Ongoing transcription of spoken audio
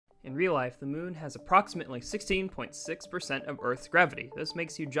In real life, the moon has approximately 16.6% of Earth's gravity. This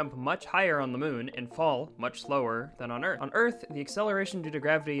makes you jump much higher on the moon and fall much slower than on Earth. On Earth, the acceleration due to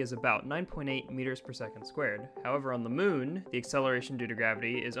gravity is about 9.8 meters per second squared. However, on the moon, the acceleration due to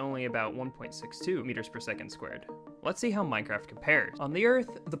gravity is only about 1.62 meters per second squared. Let's see how Minecraft compares. On the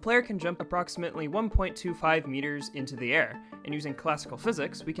Earth, the player can jump approximately 1.25 meters into the air, and using classical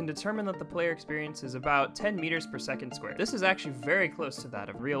physics, we can determine that the player experiences about 10 meters per second squared. This is actually very close to that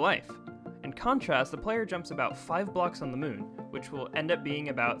of real life. In contrast, the player jumps about 5 blocks on the moon, which will end up being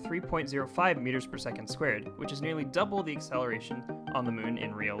about 3.05 meters per second squared, which is nearly double the acceleration on the moon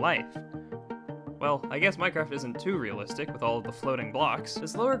in real life. Well, I guess Minecraft isn't too realistic with all of the floating blocks.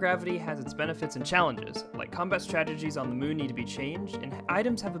 This lower gravity has its benefits and challenges, like combat strategies on the moon need to be changed, and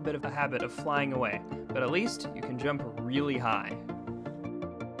items have a bit of a habit of flying away, but at least you can jump really high.